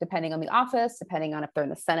vary depending on the office, depending on if they're in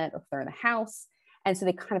the Senate or if they're in the House. And so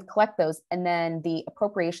they kind of collect those. And then the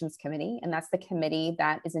Appropriations Committee, and that's the committee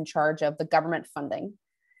that is in charge of the government funding,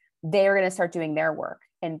 they're going to start doing their work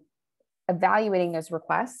and evaluating those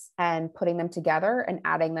requests and putting them together and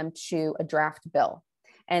adding them to a draft bill.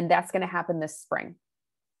 And that's going to happen this spring.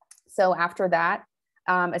 So after that,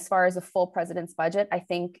 as far as a full president's budget, I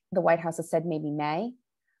think the White House has said maybe May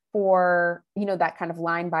for, that kind of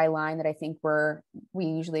line by line that I think we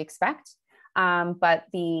usually expect. But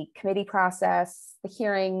the committee process, the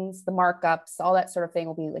hearings, the markups, all that sort of thing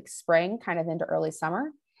will be like spring, kind of into early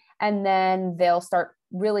summer. And then they'll start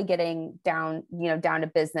really getting down, down to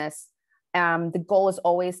business. The goal is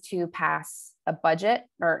always to pass a budget,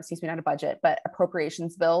 or excuse me, not a budget, but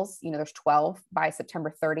appropriations bills. There's 12 by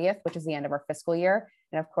September 30th, which is the end of our fiscal year.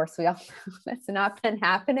 And of course, we all know that's not been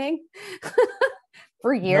happening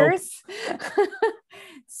for years. Nope.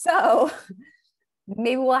 So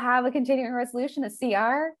maybe we'll have a continuing resolution, a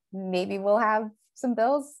CR. Maybe we'll have some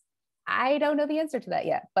bills. I don't know the answer to that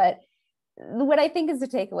yet. But what I think is the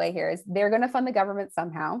takeaway here is they're going to fund the government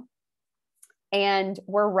somehow. And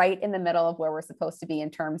we're right in the middle of where we're supposed to be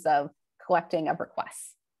in terms of collecting of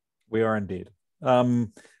requests. We are indeed.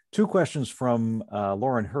 Two questions from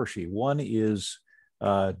Lauren Hershey. One is,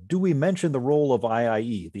 do we mention the role of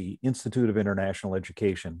IIE, the Institute of International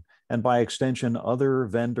Education, and by extension, other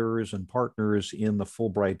vendors and partners in the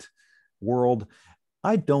Fulbright world?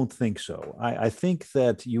 I don't think so. I think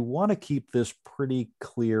that you want to keep this pretty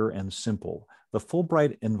clear and simple. The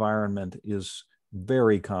Fulbright environment is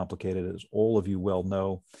very complicated, as all of you well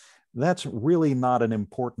know. That's really not an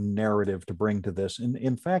important narrative to bring to this.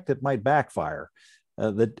 In fact, it might backfire.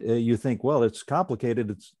 You think, well, it's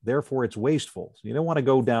complicated, therefore it's wasteful. So you don't want to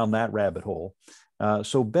go down that rabbit hole.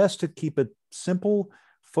 So best to keep it simple,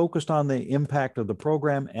 focused on the impact of the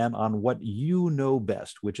program and on what you know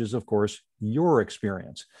best, which is, of course, your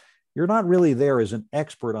experience. You're not really there as an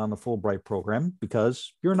expert on the Fulbright program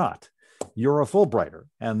because you're not. You're a Fulbrighter,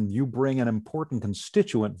 and you bring an important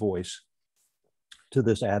constituent voice to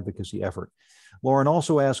this advocacy effort. Lauren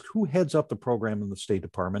also asked, who heads up the program in the State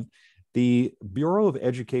Department? The Bureau of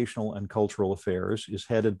Educational and Cultural Affairs is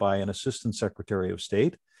headed by an Assistant Secretary of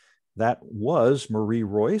State. That was Marie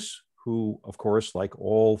Royce, who, of course, like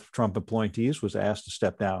all Trump appointees, was asked to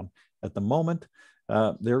step down at the moment.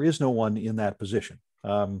 There is no one in that position.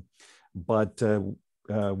 But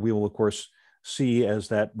we will, of course, see as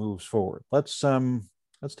that moves forward. Let's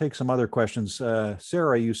take some other questions. Sarah,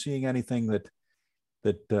 are you seeing anything that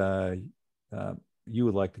you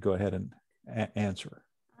would like to go ahead and answer?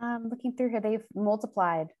 Looking through here, they've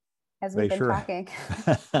multiplied as we've been talking.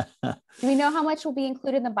 Do we know how much will be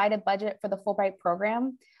included in the Biden budget for the Fulbright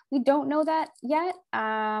program? We don't know that yet.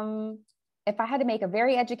 If I had to make a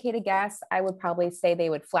very educated guess, I would probably say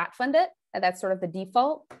they would flat fund it. That's sort of the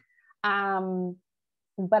default.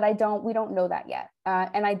 But we don't know that yet.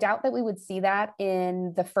 And I doubt that we would see that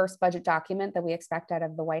in the first budget document that we expect out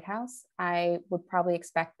of the White House. I would probably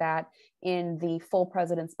expect that in the full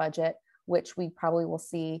president's budget, which we probably will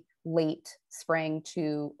see late spring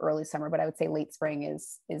to early summer, but I would say late spring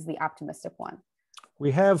is the optimistic one.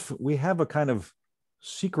 We have a kind of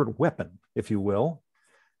secret weapon, if you will,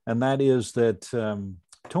 and that is that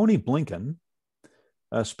Tony Blinken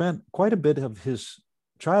spent quite a bit of his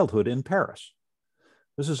childhood in Paris.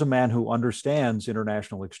 This is a man who understands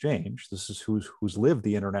international exchange. This is who's lived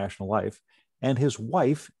the international life. And his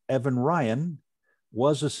wife, Evan Ryan,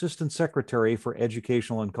 was Assistant Secretary for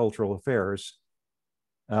Educational and Cultural Affairs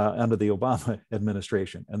under the Obama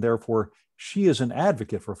administration. And therefore, she is an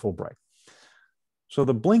advocate for Fulbright. So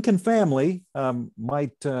the Blinken family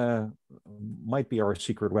might be our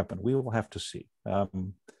secret weapon. We will have to see.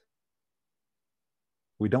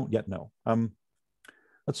 We don't yet know.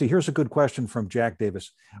 Let's see, here's a good question from Jack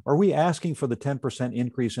Davis. Are we asking for the 10%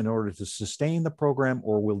 increase in order to sustain the program,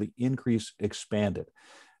 or will the increase expand it?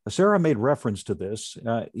 Sarah made reference to this.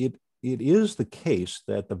 It is the case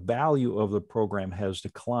that the value of the program has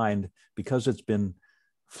declined because it's been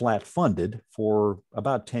flat funded for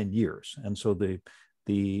about 10 years. And so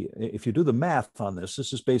if you do the math on this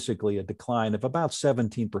is basically a decline of about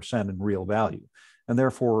 17% in real value. And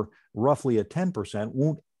therefore, roughly a 10%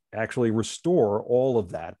 won't actually restore all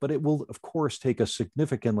of that, but it will, of course, take us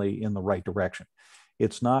significantly in the right direction.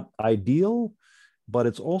 It's not ideal, but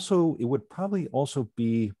it would probably also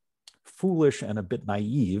be foolish and a bit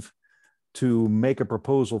naive to make a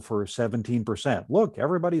proposal for 17%. Look,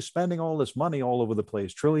 everybody's spending all this money all over the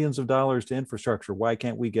place, trillions of dollars to infrastructure. Why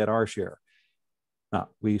can't we get our share? No,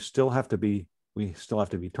 we still have to be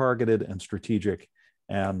targeted and strategic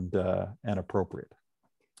and appropriate.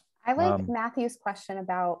 I like Matthew's question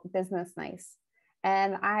about business nice.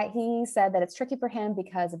 And he said that it's tricky for him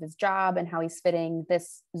because of his job and how he's fitting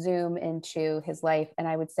this Zoom into his life. And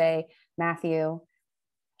I would say, Matthew,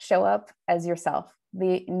 show up as yourself.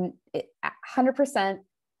 100%,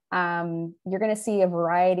 you're going to see a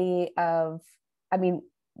variety of,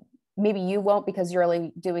 maybe you won't because you're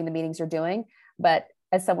only doing the meetings you're doing, but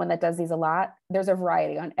as someone that does these a lot, there's a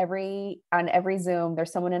variety on every Zoom.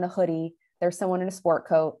 There's someone in a hoodie. There's someone in a sport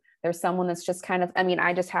coat. There's someone that's just kind of,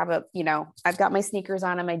 I just have I've got my sneakers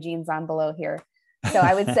on and my jeans on below here. So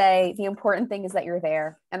I would say the important thing is that you're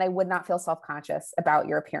there, and I would not feel self-conscious about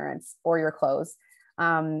your appearance or your clothes.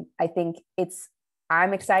 I think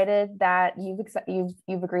I'm excited that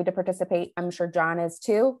you've agreed to participate. I'm sure John is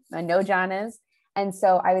too. I know John is. And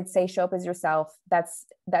so I would say show up as yourself. That's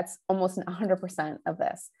almost 100% of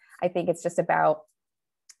this. I think it's just about,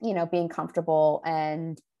 being comfortable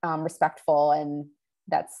and respectful, and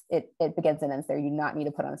that's it. It begins and ends there. You do not need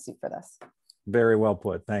to put on a suit for this. Very well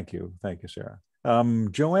put. Thank you. Thank you, Sarah.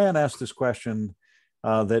 Joanne asked this question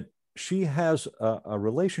that she has a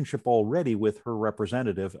relationship already with her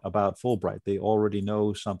representative about Fulbright. They already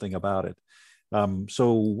know something about it.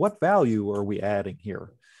 So what value are we adding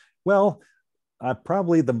here? Well,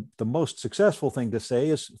 probably the most successful thing to say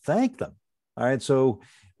is thank them. All right. So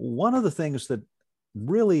one of the things that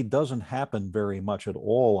really doesn't happen very much at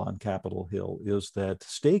all on Capitol Hill is that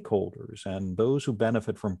stakeholders and those who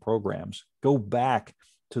benefit from programs go back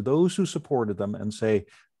to those who supported them and say,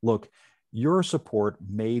 look, your support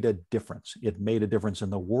made a difference. It made a difference in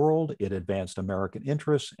the world. It advanced American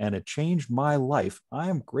interests, and it changed my life. I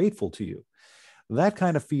am grateful to you. That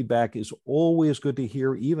kind of feedback is always good to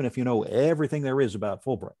hear, even if you know everything there is about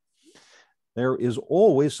Fulbright. There is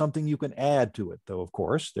always something you can add to it, though, of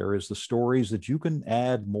course. There is the stories that you can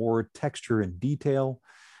add more texture and detail.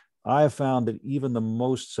 I have found that even the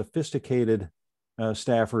most sophisticated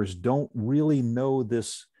staffers don't really know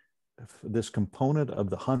this component of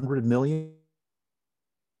the 100 million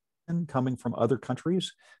coming from other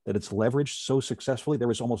countries, that it's leveraged so successfully.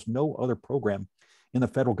 There is almost no other program in the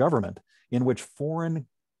federal government in which foreign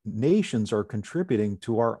nations are contributing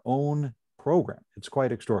to our own program. It's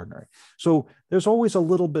quite extraordinary. So there's always a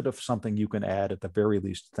little bit of something you can add, at the very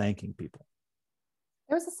least, thanking people.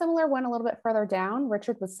 There was a similar one a little bit further down.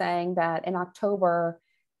 Richard was saying that in October,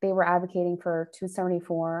 they were advocating for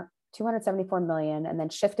 274 million, and then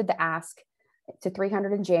shifted the ask to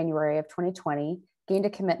 300 in January of 2020, gained a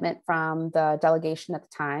commitment from the delegation at the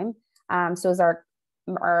time. So it was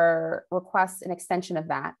our request an extension of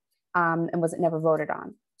that, and was never voted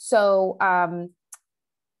on. So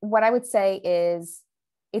what I would say is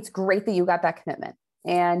it's great that you got that commitment.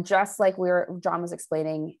 And just like John was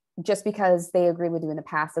explaining, just because they agree with you in the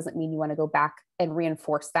past doesn't mean you want to go back and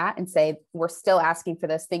reinforce that and say, we're still asking for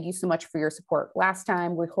this. Thank you so much for your support last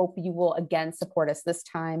time. We hope you will again support us this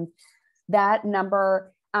time. That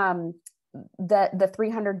number, the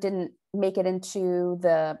 300 didn't make it into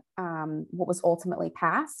the what was ultimately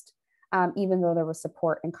passed, even though there was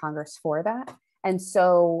support in Congress for that. And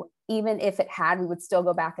so even if it had, we would still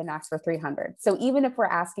go back and ask for 300. So even if we're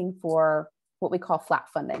asking for what we call flat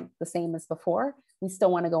funding, the same as before, we still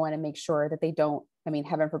want to go in and make sure that they don't,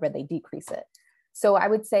 heaven forbid they decrease it. So I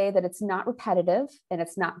would say that it's not repetitive and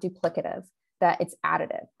it's not duplicative, that it's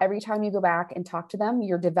additive. Every time you go back and talk to them,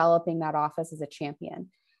 you're developing that office as a champion.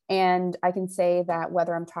 And I can say that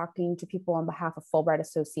whether I'm talking to people on behalf of Fulbright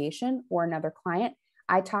Association or another client,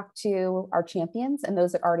 I talk to our champions and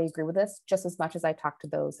those that already agree with us just as much as I talk to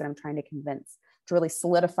those that I'm trying to convince to really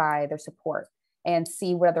solidify their support and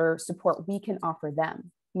see what other support we can offer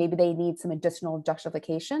them. Maybe they need some additional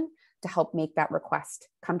justification to help make that request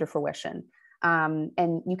come to fruition.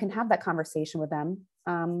 And you can have that conversation with them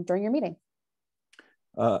during your meeting.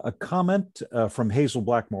 A comment from Hazel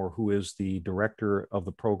Blackmore, who is the director of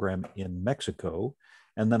the program in Mexico,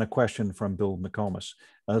 and then a question from Bill McComas.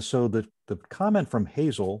 So the comment from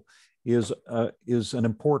Hazel is an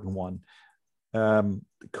important one.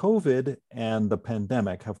 COVID and the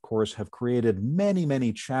pandemic, of course, have created many,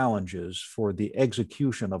 many challenges for the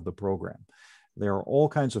execution of the program. There are all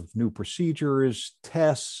kinds of new procedures,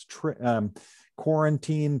 tests,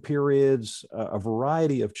 quarantine periods, a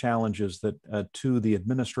variety of challenges that to the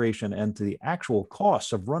administration and to the actual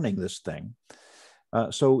costs of running this thing.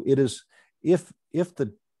 So it is, if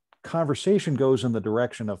the conversation goes in the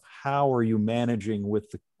direction of how are you managing with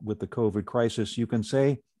the COVID crisis, you can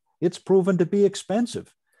say it's proven to be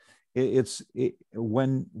expensive.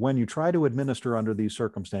 When you try to administer under these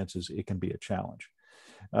circumstances, it can be a challenge.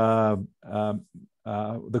 The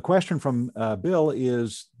question from Bill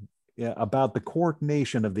is about the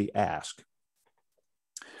coordination of the ask.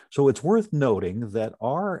 So it's worth noting that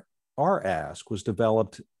our ask was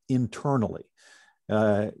developed internally,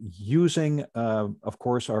 using, of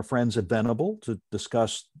course, our friends at Venable to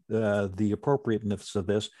discuss the appropriateness of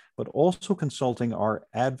this, but also consulting our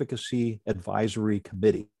Advocacy Advisory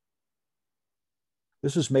Committee.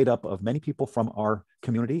 This is made up of many people from our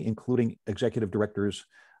community, including executive directors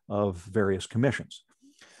of various commissions.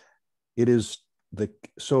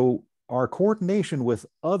 So our coordination with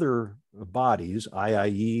other bodies,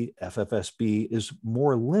 IIE, FFSB, is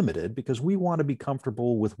more limited because we want to be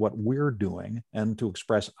comfortable with what we're doing and to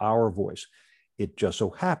express our voice. It just so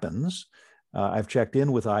happens, I've checked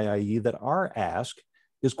in with IIE, that our ask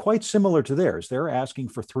is quite similar to theirs. They're asking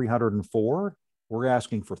for 304. We're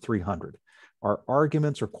asking for 300. Our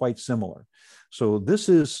arguments are quite similar. So this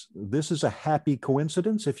is a happy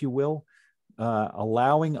coincidence, if you will,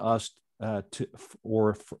 allowing us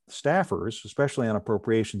or staffers, especially on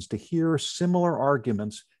appropriations, to hear similar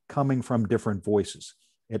arguments coming from different voices.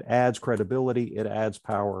 It adds credibility, it adds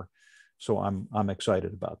power. So I'm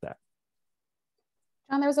excited about that.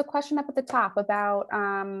 John, there was a question up at the top about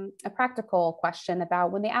a practical question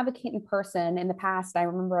about when they advocate in person. In the past, I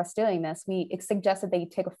remember us doing this. We suggested they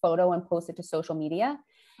take a photo and post it to social media.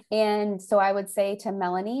 And so I would say to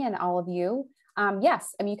Melanie and all of you,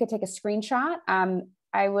 yes, I mean, you could take a screenshot.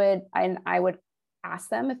 I would ask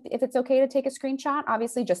them if it's okay to take a screenshot,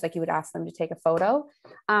 obviously, just like you would ask them to take a photo,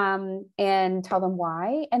 and tell them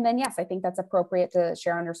why. And then, yes, I think that's appropriate to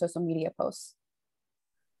share on your social media posts.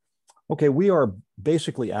 Okay, we are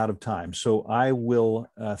basically out of time. So I will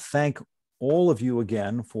thank all of you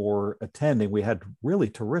again for attending. We had really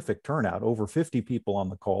terrific turnout, over 50 people on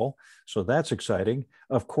the call. So that's exciting.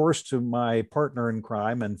 Of course, to my partner in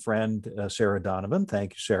crime and friend, Sarah Donovan.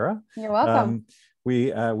 Thank you, Sarah. You're welcome. We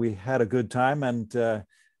had a good time, and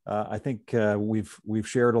I think we've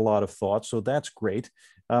shared a lot of thoughts. So that's great.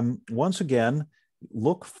 Once again,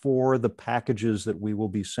 look for the packages that we will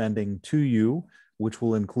be sending to you, which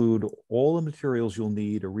will include all the materials you'll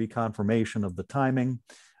need, a reconfirmation of the timing.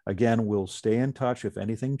 Again, we'll stay in touch if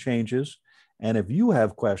anything changes. And if you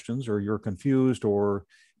have questions, or you're confused, or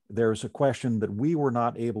there's a question that we were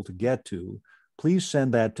not able to get to, please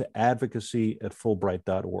send that to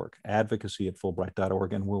advocacy@fulbright.org,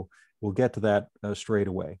 advocacy@fulbright.org, and we'll get to that straight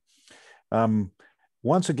away.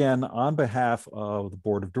 Once again, on behalf of the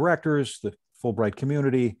board of directors, the Fulbright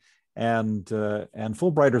community, and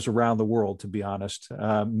Fulbrighters around the world, to be honest,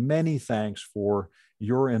 many thanks for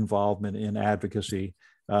your involvement in advocacy.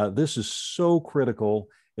 This is so critical.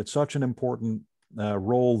 It's such an important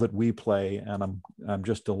role that we play, and I'm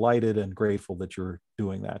just delighted and grateful that you're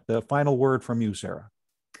doing that. The final word from you, Sarah.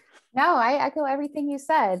 No, I echo everything you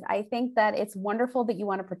said. I think that it's wonderful that you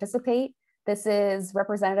want to participate. This is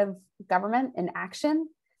representative government in action.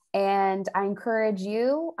 And I encourage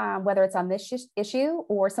you, whether it's on this issue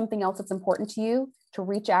or something else that's important to you, to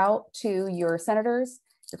reach out to your senators,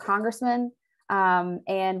 your congressmen,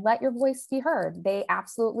 and let your voice be heard. They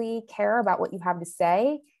absolutely care about what you have to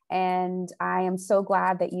say. And I am so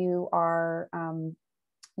glad that you are,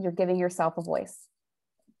 you're giving yourself a voice.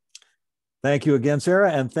 Thank you again,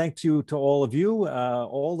 Sarah. And thank you to all of you.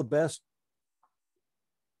 All the best.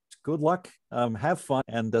 Good luck. Have fun,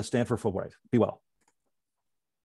 and stand for Fulbright. Be well.